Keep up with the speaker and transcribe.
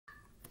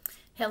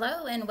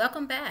Hello and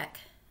welcome back.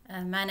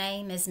 My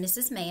name is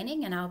Mrs.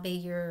 Manning and I'll be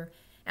your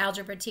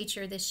algebra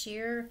teacher this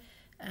year.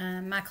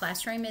 My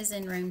classroom is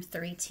in room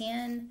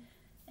 310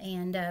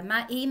 and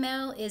my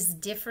email is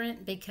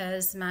different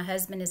because my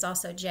husband is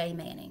also J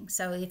Manning.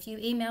 So if you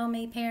email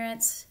me,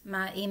 parents,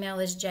 my email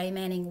is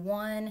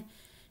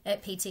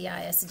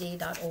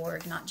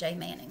jmanning1@ptisd.org, not J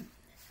Manning.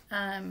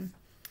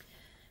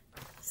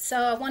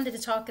 So I wanted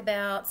to talk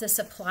about the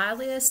supply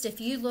list.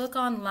 If you look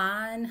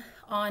online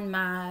on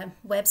my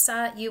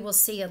website, you will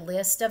see a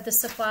list of the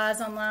supplies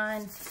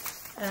online.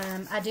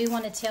 I do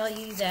want to tell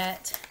you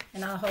that,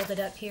 and I'll hold it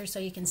up here so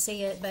you can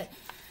see it, but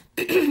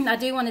I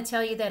do want to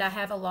tell you that I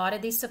have a lot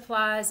of these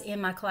supplies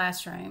in my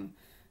classroom.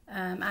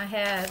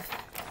 They're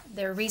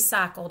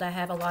recycled. I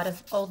have a lot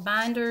of old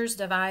binders,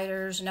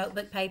 dividers,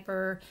 notebook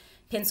paper,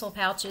 pencil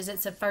pouches.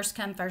 It's a first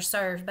come, first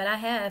served, but I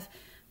have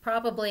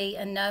probably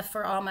enough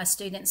for all my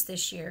students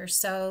this year.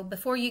 So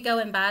before you go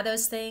and buy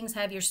those things,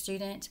 have your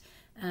student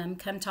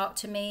come talk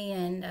to me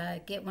and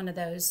get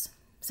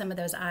some of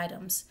those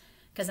items,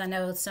 because I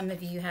know some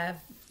of you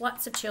have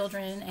lots of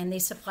children and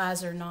these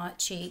supplies are not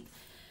cheap.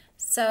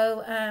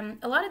 So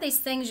a lot of these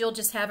things you'll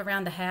just have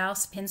around the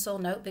house: pencil,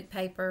 notebook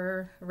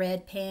paper,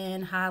 red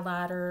pen,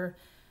 highlighter.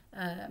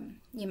 I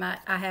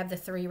have the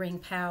 3-ring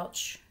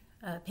pouch,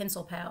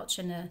 pencil pouch,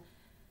 and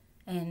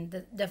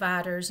the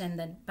dividers and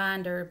the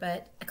binder,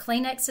 but a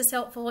Kleenex is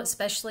helpful,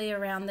 especially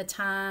around the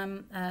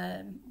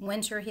time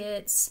winter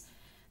hits.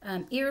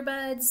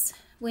 Earbuds,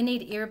 we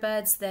need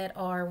earbuds that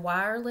are the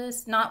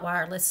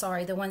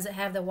ones that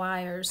have the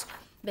wires,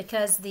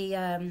 because the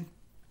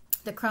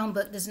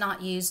Chromebook does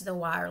not use the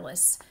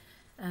wireless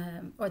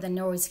or the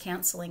noise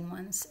canceling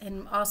ones.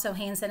 And also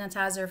hand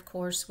sanitizer, of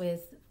course,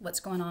 with what's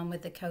going on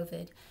with the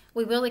COVID.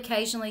 We will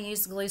occasionally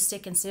use glue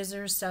stick and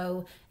scissors,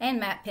 and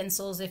MAP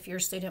pencils if your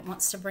student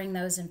wants to bring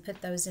those and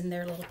put those in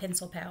their little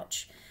pencil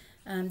pouch.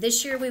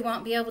 This year we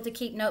won't be able to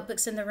keep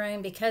notebooks in the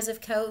room because of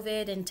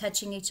COVID and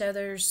touching each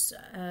other's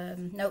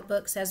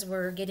notebooks as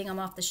we're getting them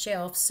off the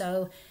shelf.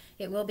 So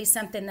it will be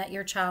something that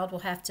your child will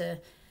have to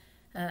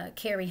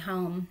carry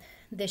home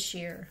this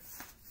year.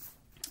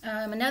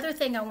 Another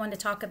thing I wanted to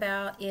talk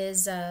about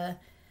is the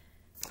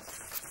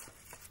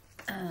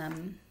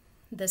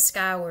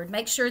Skyward.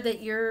 Make sure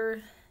that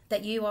you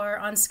are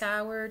on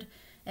Skyward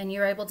and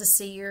you're able to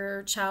see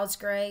your child's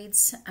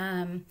grades.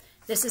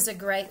 This is a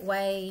great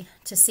way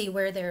to see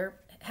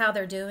how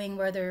they're doing,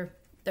 whether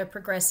they're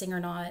progressing or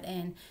not.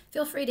 And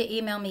feel free to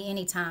email me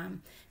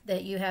anytime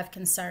that you have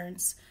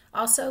concerns.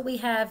 Also, we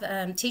have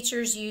math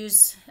teachers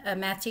use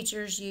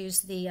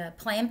the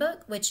plan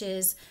book, which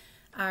is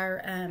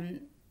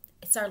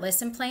it's our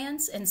lesson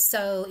plans. And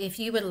so if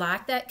you would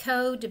like that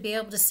code to be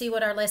able to see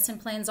what our lesson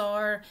plans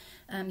are,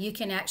 you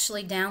can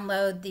actually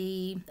download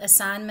the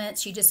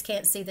assignments. You just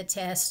can't see the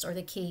test or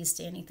the keys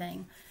to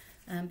anything.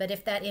 But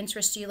if that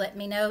interests you, let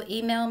me know.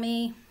 Email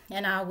me,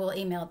 and I will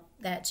email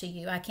that to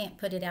you. I can't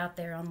put it out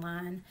there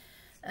online.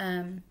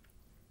 And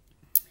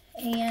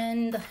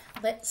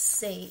let's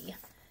see.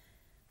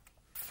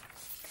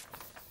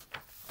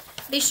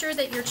 Be sure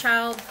that your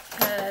child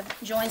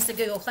joins the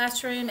Google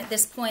Classroom. At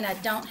this point, I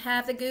don't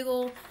have the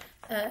Google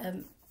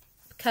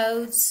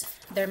codes.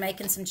 They're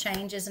making some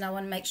changes, and I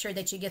want to make sure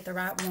that you get the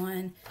right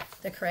one,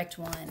 the correct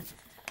one.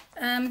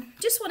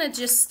 Just want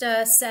to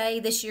say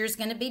this year's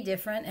going to be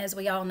different, as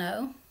we all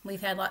know. We've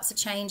had lots of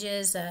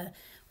changes.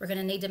 We're going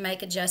to need to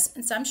make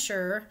adjustments, I'm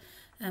sure.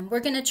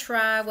 We're going to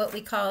try what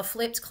we call a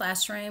flipped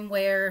classroom,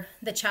 where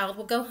the child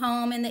will go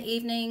home in the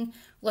evening,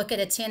 look at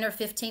a 10 or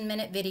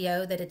 15-minute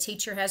video that a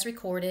teacher has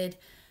recorded.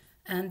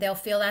 They'll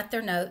fill out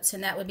their notes,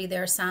 and that would be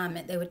their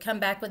assignment. They would come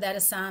back with that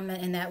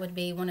assignment, and that would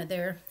be one of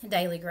their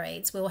daily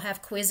grades. We'll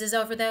have quizzes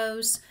over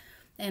those,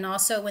 and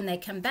also when they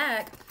come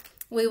back,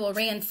 we will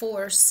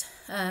reinforce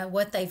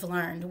what they've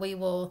learned. We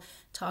will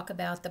talk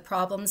about the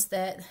problems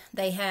that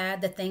they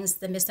had,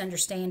 the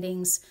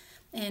misunderstandings.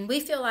 And we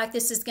feel like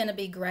this is going to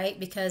be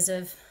great because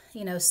of,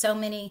 so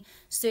many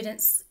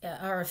students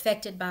are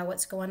affected by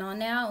what's going on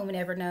now, and we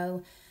never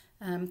know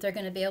if they're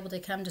going to be able to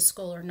come to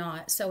school or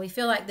not. So we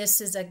feel like this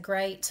is a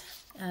great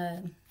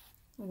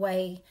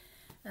way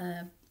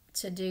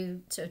to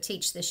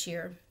teach this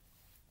year.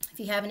 If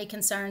you have any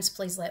concerns,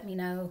 please let me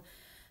know.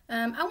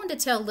 I wanted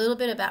to tell a little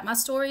bit about my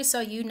story so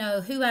you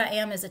know who I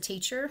am as a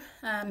teacher.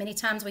 Many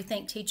times we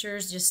think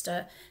teachers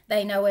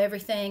they know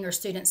everything, or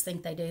students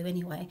think they do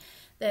anyway,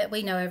 that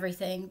we know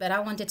everything. But I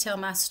wanted to tell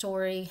my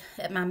story,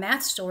 my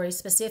math story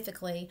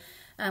specifically.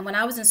 When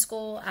I was in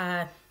school,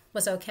 I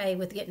was okay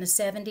with getting a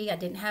 70. I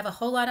didn't have a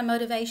whole lot of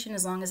motivation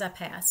as long as I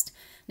passed.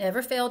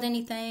 Never failed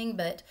anything,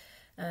 but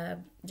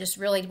just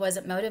really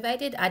wasn't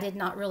motivated. I did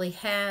not really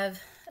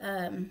have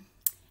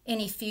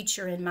any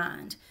future in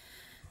mind.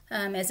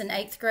 As an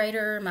 8th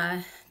grader,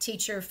 my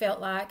teacher felt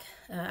like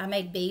I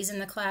made B's in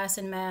the class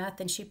in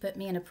math, and she put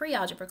me in a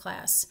pre-algebra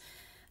class,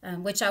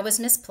 which I was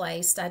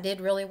misplaced. I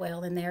did really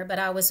well in there, but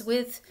I was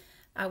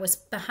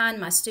behind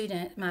my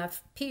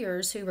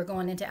peers who were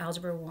going into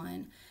Algebra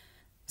 1.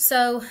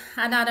 So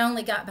I not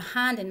only got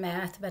behind in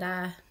math, but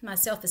my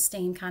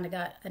self-esteem kind of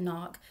got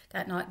knocked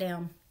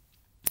down.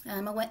 I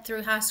went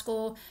through high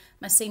school.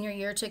 My senior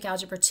year, took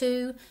Algebra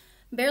 2.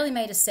 Barely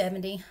made a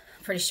 70.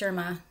 Pretty sure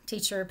my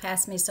teacher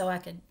passed me so I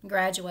could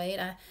graduate.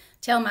 I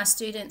tell my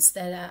students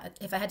that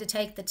if I had to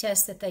take the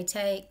test that they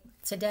take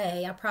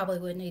today, I probably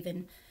wouldn't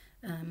even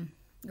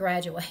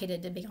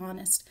graduated, to be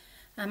honest.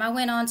 I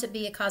went on to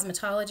be a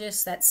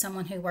cosmetologist. That's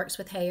someone who works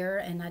with hair,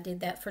 and I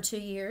did that for 2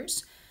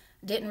 years.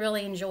 Didn't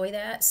really enjoy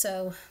that,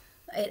 so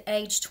at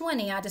age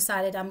 20, I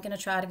decided I'm going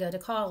to try to go to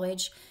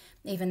college,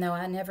 even though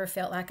I never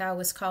felt like I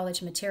was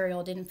college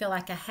material. Didn't feel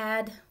like I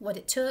had what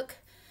it took.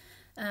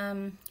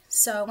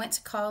 So I went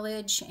to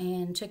college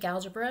and took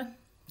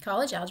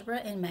college algebra,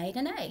 and made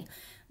an A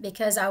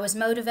because I was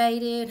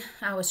motivated.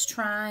 I was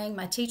trying.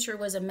 My teacher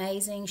was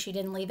amazing. She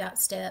didn't leave out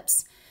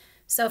steps.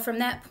 So from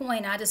that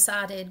point, I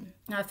decided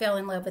I fell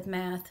in love with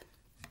math.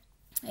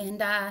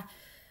 And I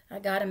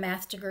got a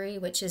math degree,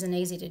 which isn't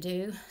easy to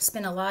do.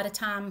 Spent a lot of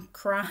time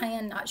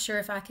crying, not sure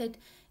if I could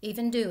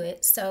even do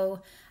it.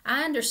 So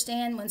I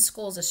understand when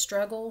school's a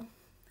struggle.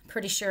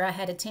 Pretty sure I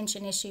had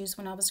attention issues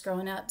when I was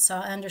growing up, so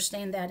I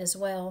understand that as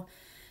well.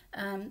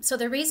 So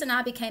the reason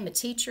I became a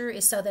teacher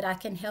is so that I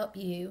can help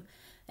you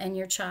and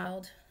your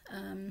child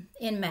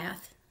in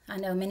math. I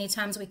know many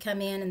times we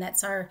come in and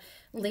that's our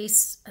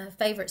least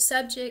favorite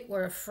subject.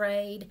 We're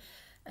afraid.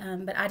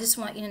 But I just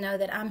want you to know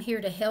that I'm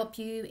here to help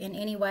you in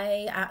any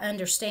way. I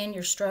understand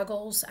your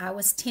struggles. I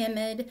was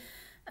timid.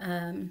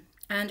 I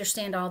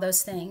understand all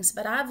those things.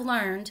 But I've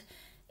learned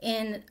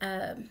in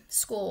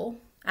school,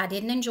 I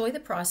didn't enjoy the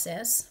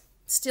process.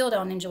 Still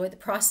don't enjoy the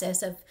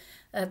process of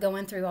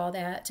going through all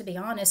that, to be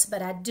honest.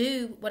 But I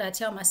do what I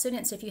tell my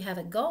students: if you have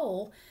a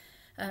goal,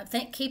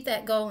 keep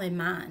that goal in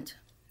mind.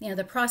 You know,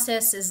 the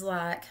process is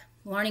like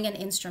learning an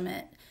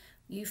instrument.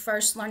 You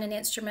first learn an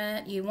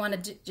instrument. You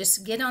want to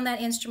just get on that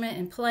instrument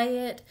and play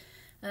it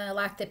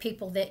like the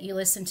people that you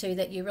listen to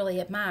that you really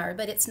admire.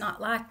 But it's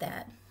not like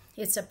that.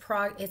 It's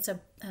a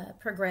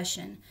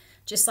progression.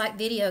 Just like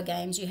video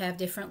games, you have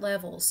different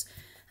levels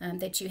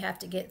that you have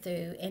to get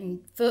through. In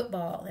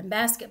football and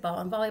basketball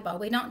and volleyball,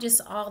 we don't just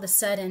all of a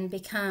sudden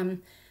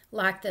become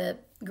like the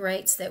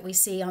greats that we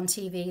see on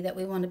TV that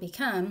we want to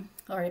become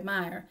or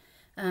admire.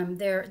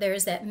 There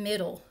is that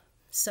middle.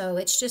 So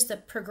it's just a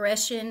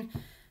progression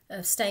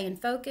of staying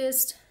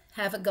focused,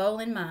 have a goal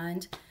in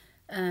mind.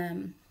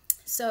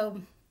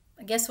 So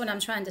I guess what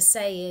I'm trying to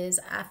say is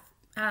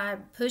I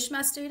push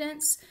my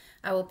students.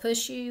 I will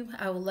push you.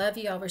 I will love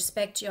you. I'll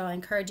respect you. I'll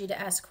encourage you to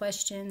ask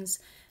questions.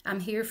 I'm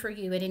here for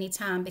you at any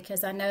time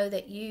because I know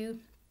that you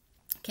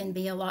can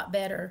be a lot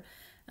better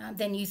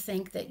than you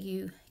think that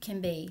you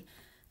can be.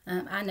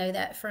 I know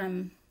that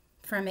from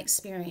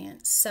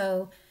experience.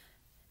 So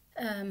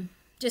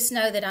just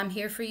know that I'm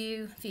here for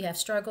you. If you have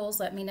struggles,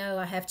 let me know.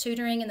 I have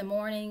tutoring in the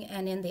morning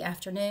and in the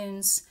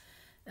afternoons.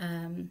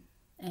 And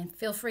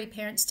feel free,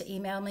 parents, to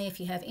email me if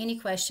you have any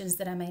questions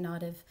that I may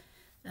not have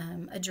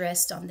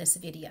addressed on this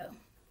video.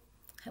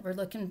 We're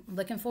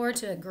looking forward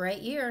to a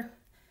great year.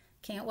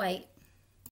 Can't wait.